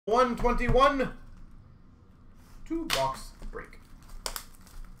121. 2-box break.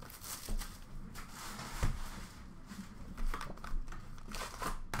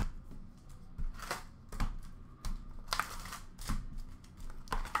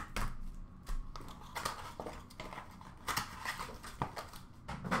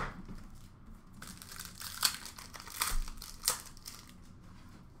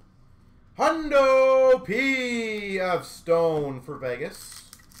 Hundo P of Stone for Vegas.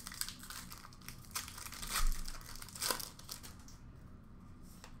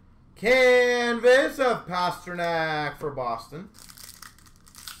 Canvas of Pasternak for Boston.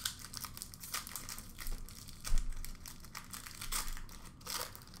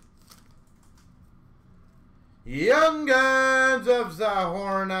 Young Guns of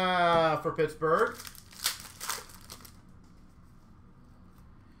Zahorna for Pittsburgh.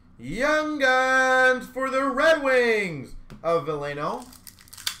 Young Guns for the Red Wings of Villano.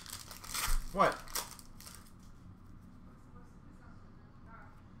 What?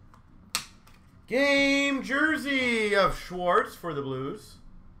 Game jersey of Schwartz for the Blues.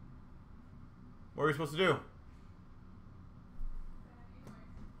 What are we supposed to do?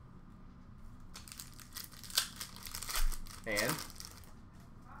 And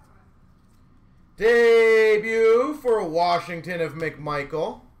debut for Washington of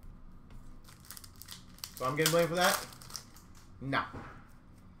McMichael. So I'm getting blamed for that? No.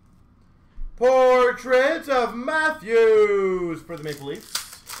 Portrait of Matthews for the Maple Leafs.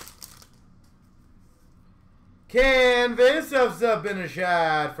 Canvas of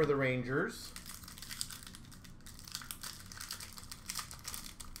Zibanejad for the Rangers.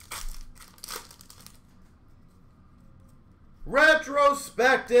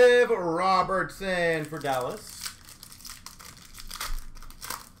 Retrospective Robertson for Dallas.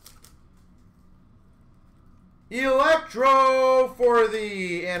 Electro for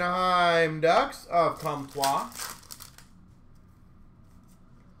the Anaheim Ducks of Comtois.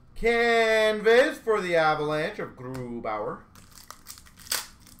 Canvas for the Avalanche of Grubauer.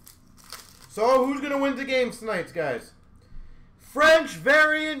 So, who's going to win the games tonight, guys? French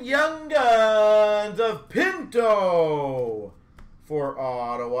variant Young Guns of Pinto for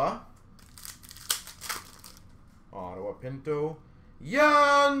Ottawa. Ottawa Pinto.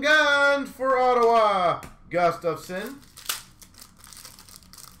 Young Guns for Ottawa, Gustafsson.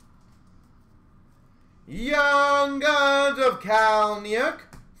 Young Guns of Kalniak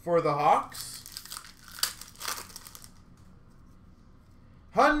for the Hawks.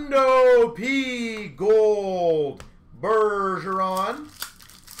 Hundo P Gold Bergeron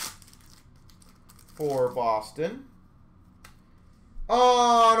for Boston.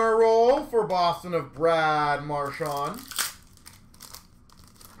 Honor Roll for Boston of Brad Marchand.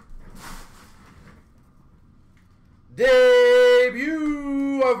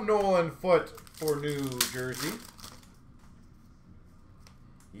 Debut of Nolan Foote for New Jersey.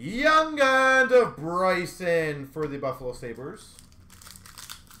 Young Guns of Bryson for the Buffalo Sabres.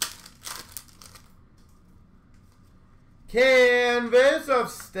 Canvas of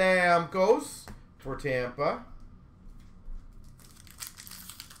Stamkos for Tampa.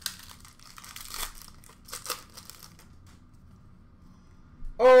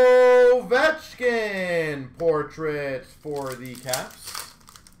 Ovechkin portraits for the Caps.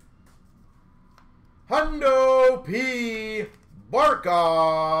 Hundo P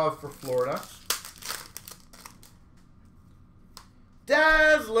Barkov for Florida.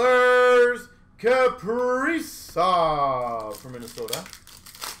 Dazzlers Kaprizov for Minnesota.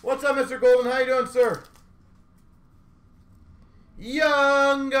 What's up, Mr. Golden? How you doing, sir?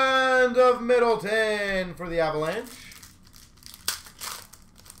 Young Guns of Middleton for the Avalanche.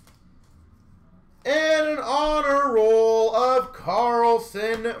 And an honor roll of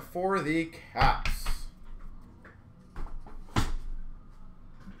Carlson for the Caps.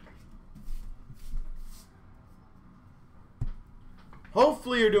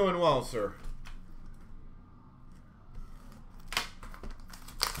 Hopefully you're doing well, sir.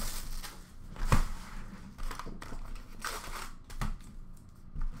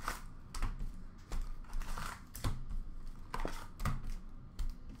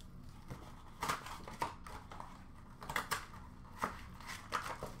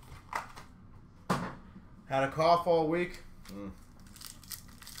 Had a cough all week.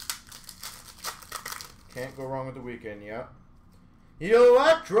 Can't go wrong with the weekend yet.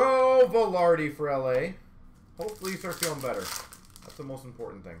 Electro Velarde for LA. Hopefully you start feeling better. That's the most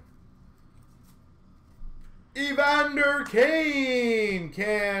important thing. Evander Kane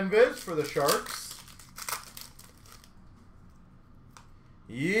canvas for the Sharks.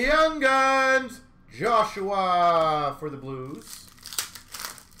 Young Guns Joshua for the Blues.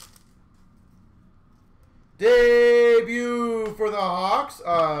 Debut for the Hawks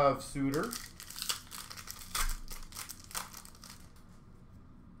of Suter.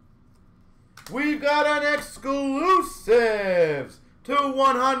 We've got an exclusives to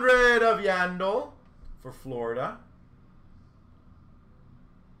 100 of Yandel for Florida.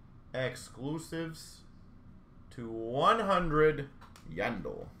 Exclusives to 100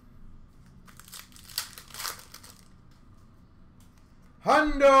 Yandel.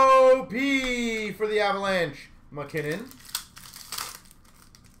 Hundo P for the Avalanche, McKinnon.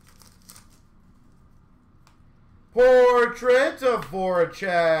 Portrait of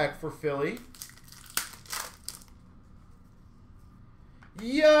Voracek for Philly.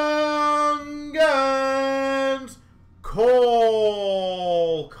 Young Guns,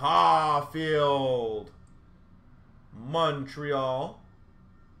 Cole Caulfield, Montreal.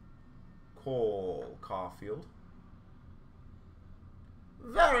 Cole Caulfield.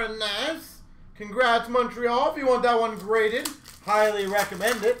 Very nice. Congrats, Montreal. If you want that one graded, highly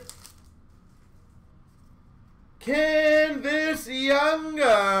recommend it. Canvas Young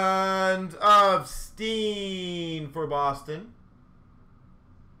Guns of Steen for Boston.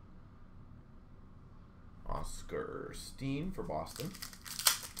 Oscar Steen for Boston.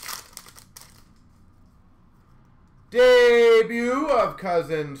 Debut of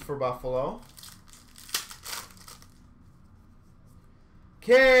Cousins for Buffalo.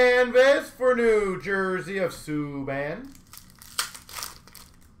 Canvas for New Jersey of Subban.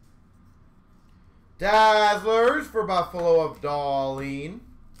 Dazzlers for Buffalo of Dahlin.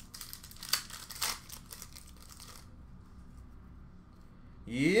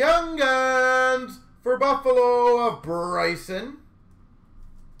 Young Guns for Buffalo of Bryson.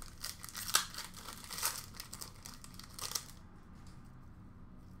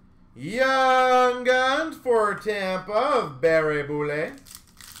 Young Guns for Tampa of Barry Boulet.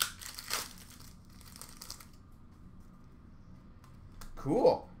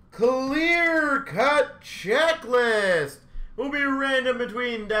 Cool. Clear cut checklist. Will be random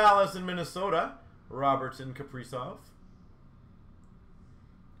between Dallas and Minnesota. Robertson Kaprizov.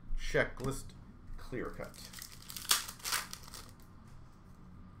 Checklist clear cut.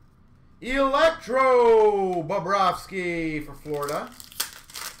 Electro Bobrovsky for Florida.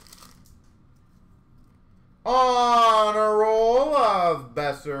 On a roll of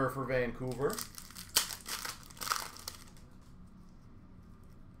Besser for Vancouver.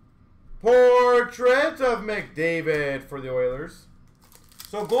 Portrait of McDavid for the Oilers.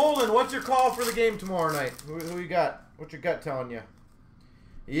 So, Golden, what's your call for the game tomorrow night? Who you got? What's your gut telling you?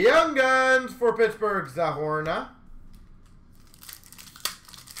 Young Guns for Pittsburgh, Zahorna.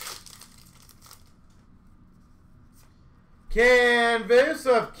 Canvas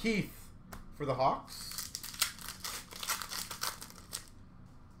of Keith for the Hawks.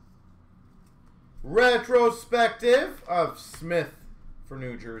 Retrospective of Smith for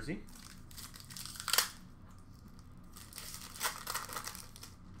New Jersey.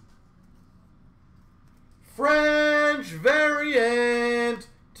 French variant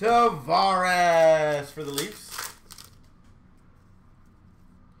Tavares for the Leafs.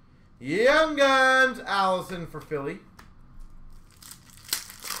 Young Guns Allison for Philly.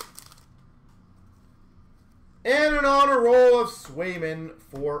 And an honor roll of Swayman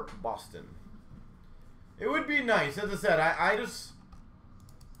for Boston. It would be nice, as I said. I just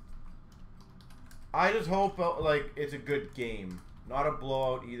hope like it's a good game, not a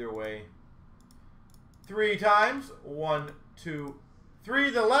blowout either way. 3 times, 1, 2, 3.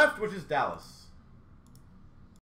 The left, which is Dallas.